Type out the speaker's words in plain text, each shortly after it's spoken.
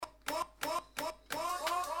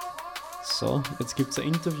So, jetzt gibt es ein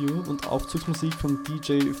Interview und Aufzugsmusik von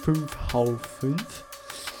DJ 5H5.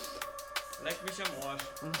 Leck mich am Arsch.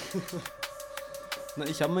 Na,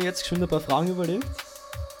 ich habe mir jetzt schon ein paar Fragen überlegt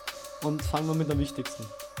und fangen wir mit der wichtigsten.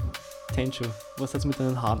 TENCHU, was hat es mit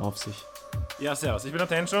deinen Haaren auf sich? Ja, servus, ich bin der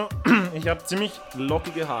TENCHU. Ich habe ziemlich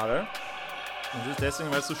lockige Haare. Und das ist deswegen,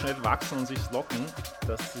 weil sie so schnell wachsen und sich locken,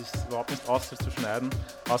 dass es überhaupt nicht aushält zu schneiden.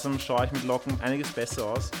 Außerdem schaue ich mit Locken einiges besser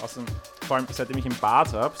aus. Außerdem, vor allem seitdem ich einen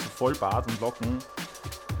Bart habe, so Vollbart und Locken,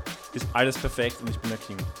 ist alles perfekt und ich bin der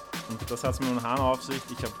King. Und das hat es mit meinen Haaren auf sich.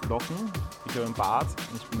 Ich habe Locken, ich habe einen Bart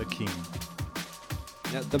und ich bin der King.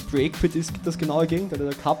 Ja, der Breakbeat ist das genaue Gegenteil,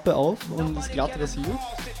 der Kappe auf und ist glatt rasiert.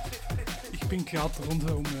 Ich bin glatt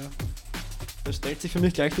rundherum, ja. Da stellt sich für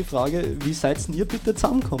mich gleich die Frage, wie seid ihr bitte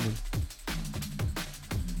zusammengekommen?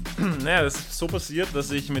 Naja, das ist so passiert,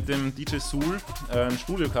 dass ich mit dem DJ Sul ein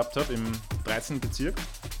Studio gehabt habe im 13. Bezirk.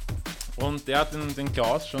 Und der hat den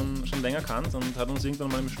Klaus schon länger kannt und hat uns irgendwann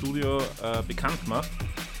mal im Studio bekannt gemacht.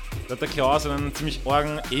 Da hat der Klaus einen ziemlich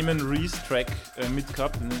argen Amen Reese Track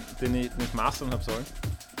mitgehabt, den ich mastern habe sollen.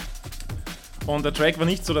 Und der Track war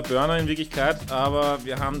nicht so der Burner in Wirklichkeit, aber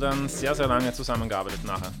wir haben dann sehr, sehr lange zusammengearbeitet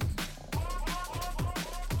nachher.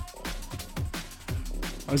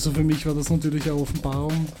 Also für mich war das natürlich eine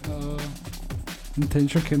Offenbarung, den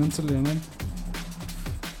TENCHU kennenzulernen.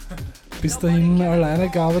 Bis dahin alleine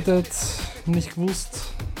gearbeitet, nicht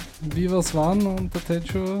gewusst, wie was waren und der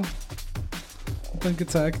TENCHU hat dann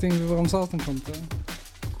gezeigt, worum es auskommt. Ja.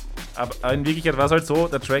 Aber in Wirklichkeit war es halt so,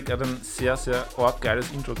 der Track hat ein sehr, sehr arg geiles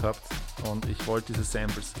Intro gehabt und ich wollte diese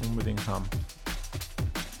Samples unbedingt haben.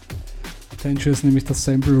 TENCHU ist nämlich der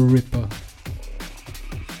Sample Ripper.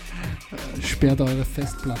 Sperrt eure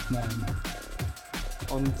Festplatten ein.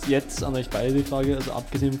 Und jetzt an euch beide die Frage, also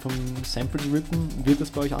abgesehen vom Sample-Rippen, wird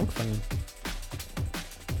das bei euch angefangen?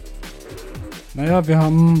 Naja, wir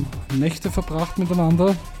haben Nächte verbracht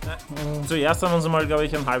miteinander. Zuerst haben wir uns mal, glaube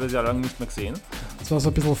ich, ein halbes Jahr lang nicht mehr gesehen. Es war so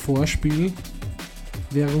ein bisschen Vorspiel.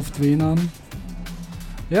 Wer ruft wen an?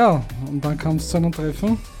 Ja, und dann kam es zu einem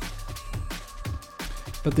Treffen,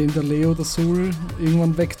 bei dem der Leo, der Sul,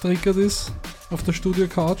 irgendwann wegtriggert ist auf der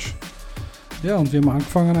Studio-Couch. Ja, und wir haben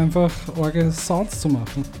angefangen, einfach orge Sounds zu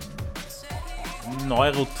machen.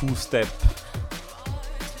 Neuro-Two-Step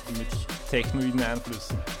mit technoiden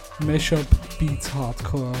Einflüssen. Mashup, Beats,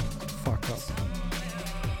 Hardcore, Fuck Up.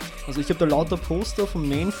 Also ich habe da lauter Poster vom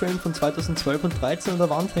Mainframe von 2012 und 2013 an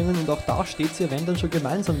der Wand hängen und auch da steht ihr, wenn dann schon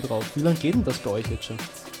gemeinsam drauf. Wie lange geht denn das bei euch jetzt schon?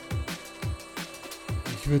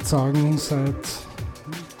 Ich würde sagen, seit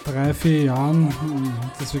 3-4 Jahren,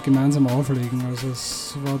 dass wir gemeinsam auflegen. Also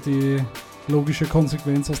es war die logische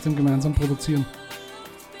Konsequenz aus dem gemeinsamen Produzieren.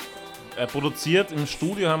 Produziert im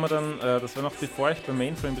Studio haben wir dann, das war noch bevor ich bei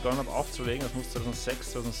Mainframe begonnen habe aufzulegen, das muss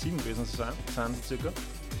 2006, 2007 gewesen sein so circa.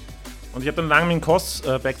 Und ich habe dann lange mit dem Koss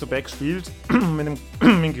Back-to-Back gespielt. mit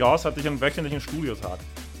dem Klaus hatte ich einen wöchentlichen Studiotag.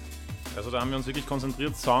 Also da haben wir uns wirklich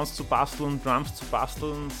konzentriert, Sounds zu basteln, Drums zu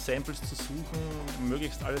basteln, Samples zu suchen,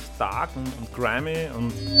 möglichst alles dark und grimy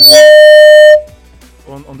und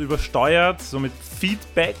übersteuert, so mit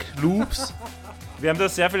Feedback-Loops. Wir haben da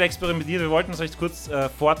sehr viel experimentiert, wir wollten es euch kurz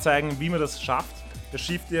vorzeigen, wie man das schafft. Der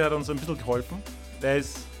Shifty hat uns ein bisschen geholfen. Der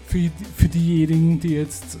ist für diejenigen, die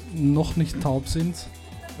jetzt noch nicht taub sind,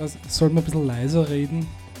 sollten wir ein bisschen leiser reden.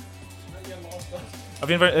 Auf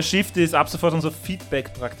jeden Fall, Shifty ist ab sofort unser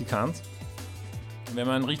Feedback-Praktikant. Wenn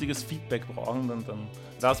wir ein richtiges Feedback brauchen, dann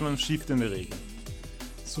lassen wir einen Shifty in die Regel.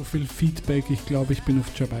 So viel Feedback, ich glaube, ich bin auf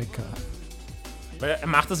Jamaika. Weil er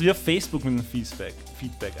macht das wie auf Facebook mit dem Feedback.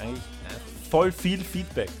 Eigentlich voll viel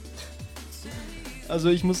Feedback. Also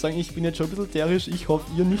ich muss sagen, ich bin jetzt schon ein bisschen derisch. Ich hoffe,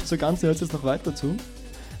 ihr nicht so ganz, ihr hört jetzt noch weiter zu.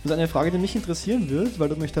 Das ist eine Frage, die mich interessieren wird, weil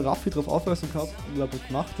da mich der Raffi darauf aufmerksam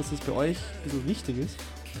gemacht, dass das bei euch ein bisschen wichtig ist.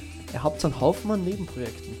 Ihr habt so einen Haufen an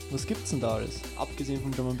Nebenprojekten. Was gibt's denn da alles? Abgesehen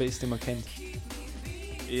vom Drum & Bass, den man kennt.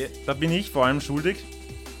 Da bin ich vor allem schuldig.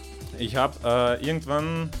 Ich habe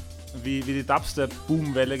irgendwann, wie die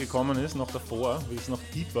Dubstep-Boom-Welle gekommen ist, noch davor, wie es noch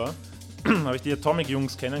deep war, habe ich die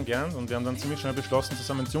Atomic-Jungs kennengelernt und wir haben dann ziemlich schnell beschlossen,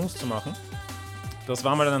 zusammen Jungs zu machen. Das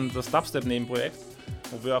war mal dann das Dubstep-Nebenprojekt,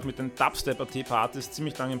 wo wir auch mit den Dubstep-AT-Partys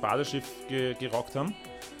ziemlich lange im Badeschiff gerockt haben.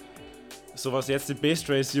 So was jetzt die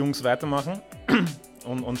Bass-Trace-Jungs weitermachen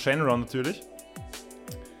und Shenron natürlich.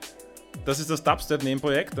 Das ist das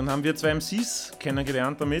Dubstep-Nebenprojekt. Dann haben wir 2 MCs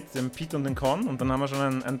kennengelernt damit, den PITT und den Con. Und dann haben wir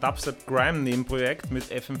schon ein Dubstep-Grime-Nebenprojekt mit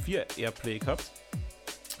FM4 Airplay gehabt.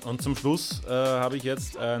 Und zum Schluss habe ich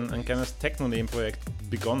jetzt ein kleines Techno-Nebenprojekt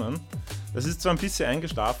begonnen. Das ist zwar ein bisschen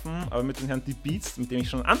eingeschlafen, aber mit den Herrn Deep Beats, mit dem ich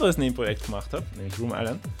schon ein anderes Nebenprojekt gemacht habe, nämlich Room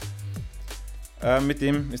Island, mit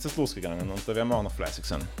dem ist das losgegangen und da werden wir auch noch fleißig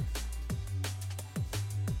sein.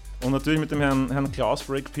 Und natürlich mit dem Herrn Klaus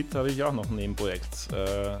PITT habe ich auch noch ein Nebenprojekt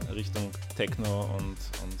Richtung Techno und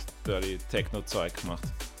Dirty Techno-Zeug gemacht.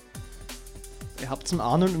 Ihr habt zum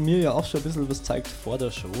Arnold und mir ja auch schon ein bisschen was gezeigt vor der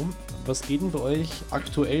Show. Was geht denn bei euch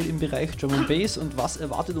aktuell im Bereich Drum and Bass und was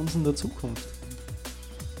erwartet uns in der Zukunft?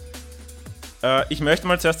 Ich möchte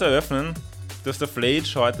mal zuerst eröffnen, dass der Flage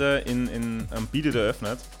heute am PITT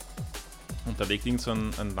eröffnet. Und da legt irgend so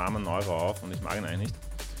einen warmen Euro auf und ich mag ihn eigentlich nicht.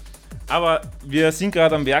 Aber wir sind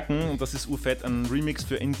gerade am Werken und das ist urfett, ein Remix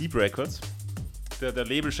für In Deep Records. Der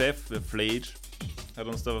Labelchef, der Flage, hat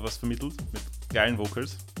uns da was vermittelt mit geilen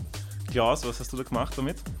Vocals. Klaus, was hast du da gemacht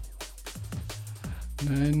damit?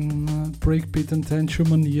 Nein, Breakbeat und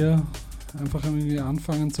TENCHU-Manier. Einfach irgendwie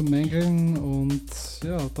anfangen zu mängeln und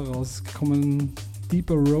ja, daraus kommen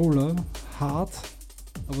deeper Roller, hart,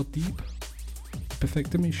 aber deep.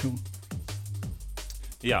 Perfekte Mischung.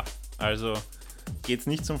 Ja, also geht's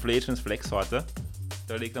nicht zum Flage ins Flex heute.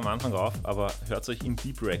 Der legt am Anfang auf, aber hört euch In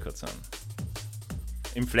Deep Records an.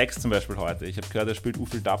 Im Flex zum Beispiel heute. Ich habe gehört, er spielt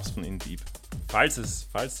viel Dubs von In Deep.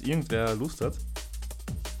 Falls irgendwer Lust hat.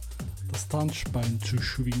 Das Tanzbein zu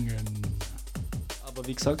schwingen. Aber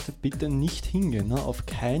wie gesagt, bitte nicht hingehen, ne? Auf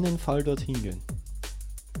keinen Fall dort hingehen.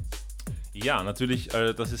 Ja, natürlich,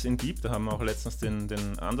 das ist In Deep. Da haben wir auch letztens den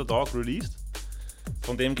Underdog released.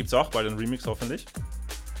 Von dem gibt es auch bald einen Remix hoffentlich.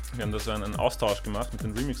 Wir haben da so einen Austausch gemacht mit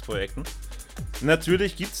den Remix-Projekten.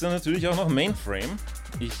 Natürlich gibt es da natürlich auch noch Mainframe.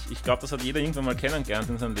 Ich glaube, das hat jeder irgendwann mal kennengelernt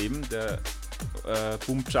in seinem Leben. Der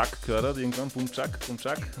Boom Chuck gehört hat irgendwann. Boom Chuck,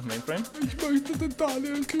 Mainframe. Ich möchte den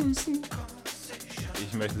Daniel grüßen.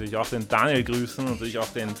 Ich möchte natürlich auch den Daniel grüßen und natürlich auch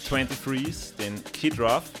den 23s, den Kid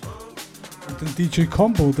Ruff. Und den DJ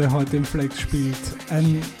Combo, der heute im Flex spielt.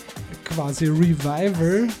 Ein quasi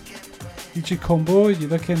Revival. DJ Combo,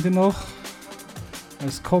 jeder kennt ihn noch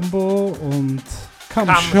als Combo und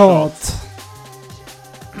Come Shot.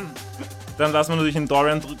 Dann lassen wir natürlich den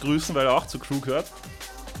Dorian grüßen, weil er auch zur Crew gehört.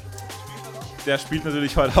 Der spielt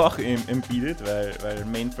natürlich heute auch im PITT, weil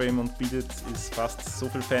Mainframe und PITT ist fast so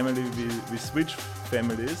viel Family wie Switch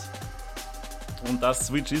Family ist. Und das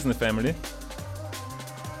Switch ist eine Family.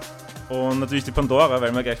 Und natürlich die Pandora,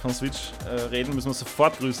 weil wir gleich von Switch reden, müssen wir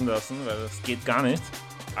sofort grüßen lassen, weil das geht gar nicht.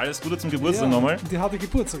 Alles Gute zum Geburtstag nochmal. Die hatte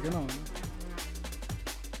Geburtstag, genau.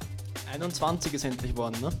 21 ist endlich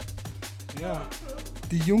worden, ne? Ja.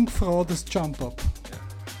 Die Jungfrau des Jump-Up.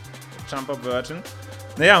 Jump-Up Virgin.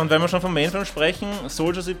 Naja, und wenn wir schon vom Mainframe sprechen,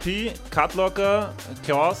 Soldiers EP, Cutlocker,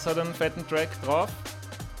 Klaus hat einen fetten Track drauf.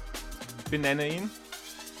 Benenne ihn.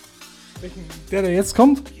 Der jetzt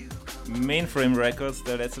kommt? Mainframe Records,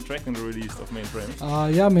 der letzte Track, den du released auf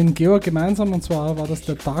Mainframe. Ja, mit Georg gemeinsam, und zwar war das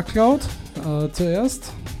der Dark Cloud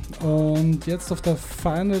zuerst. Und jetzt auf der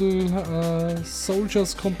Final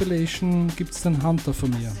Soldiers Compilation gibt es den Hunter von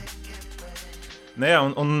mir. Naja,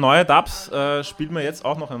 und neue Dubs spielen wir jetzt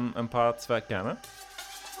auch noch ein paar zwei gerne.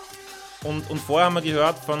 Und vorher haben wir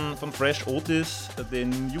gehört von Fresh Otis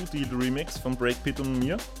den New Deal Remix von PITT und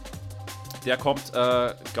mir. Der kommt,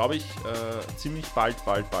 glaube ich, ziemlich bald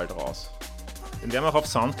raus. Den werden wir auch auf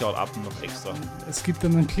Soundcloud uploaden noch extra. Es gibt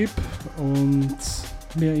einen Clip und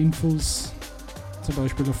mehr Infos, zum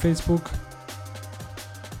Beispiel auf Facebook.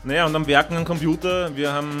 Naja, und am Werken am Computer,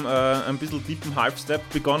 wir haben ein bisschen deepen Half-Step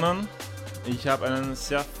begonnen. Ich habe einen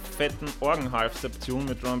sehr fetten Orgen-Half-Step-Tune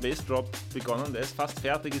mit Drum Bass Drop begonnen. Der ist fast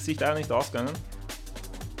fertig, ist sich leider nicht ausgegangen.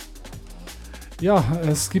 Ja,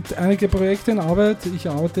 es gibt einige Projekte in Arbeit. Ich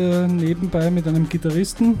arbeite nebenbei mit einem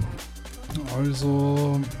Gitarristen.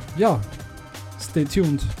 Also, ja, stay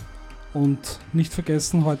tuned. Und nicht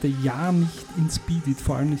vergessen, heute ja nicht ins PITT,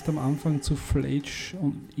 vor allem nicht am Anfang zu Flage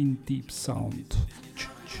und in Deep Sound.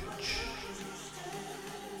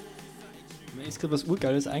 Mir ist gerade was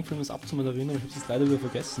Urgeiles eingefallen, was abzumoderieren, aber ich habe es leider wieder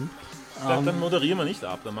vergessen. Dann moderieren wir nicht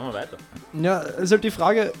ab, dann machen wir weiter. Ja, ist halt die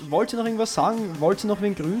Frage, wollt ihr noch irgendwas sagen? Wollt ihr noch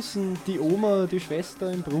wen grüßen? Die Oma, die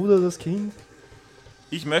Schwester, den Bruder, das Kind?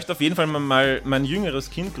 Ich möchte auf jeden Fall mal mein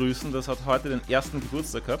jüngeres Kind grüßen, das hat heute den ersten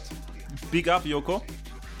Geburtstag gehabt. Big up, Joko.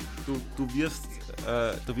 Du wirst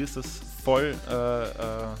das voll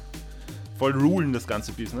rulen, das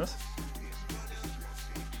ganze Business.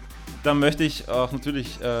 Dann möchte ich auch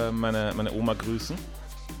natürlich meine Oma grüßen,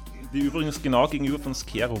 die übrigens genau gegenüber von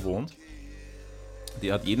Skero wohnt.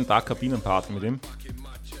 Die hat jeden Tag Kabinenparty mit ihm.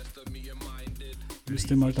 Müsst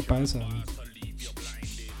ihr mal dabei sein.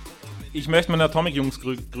 Ich möchte meine Atomic-Jungs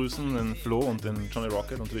grüßen, den Flo und den Johnny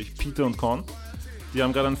Rocket, und natürlich Peter und Con. Die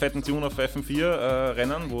haben gerade einen fetten Tune auf FM4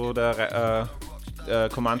 Rennen, wo der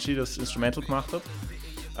Comanche das Instrumental gemacht hat.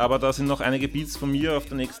 Aber da sind noch einige Beats von mir auf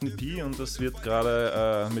der nächsten EP und das wird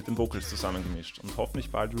gerade mit den Vocals zusammengemischt und hoffentlich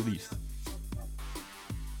bald released.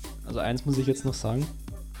 Also eins muss ich jetzt noch sagen.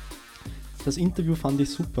 Das Interview fand ich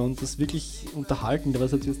super und das wirklich unterhaltend, aber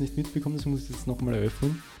das habt ihr jetzt nicht mitbekommen, das muss ich jetzt nochmal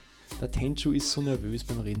eröffnen. Der TENCHU ist so nervös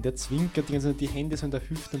beim Reden, der zwinkert die ganze Zeit, die Hände so in der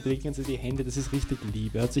Hüfte und bewegt die ganze Zeit die Hände, das ist richtig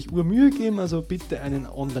lieb. Er hat sich Urmühe gegeben, also bitte einen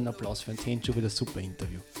Online-Applaus für den TENCHU für das super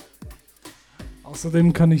Interview.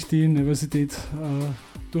 Außerdem kann ich die Universität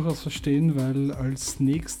durchaus verstehen, weil als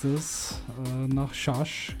nächstes nach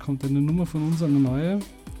Shush kommt eine Nummer von uns, eine neue.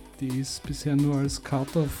 Die ist bisher nur als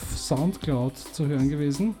Cut auf Soundcloud zu hören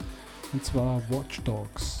gewesen, und zwar Watch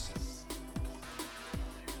Dogs.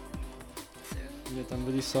 Ja, dann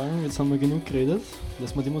würde ich sagen, jetzt haben wir genug geredet,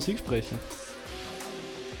 lassen wir die Musik sprechen.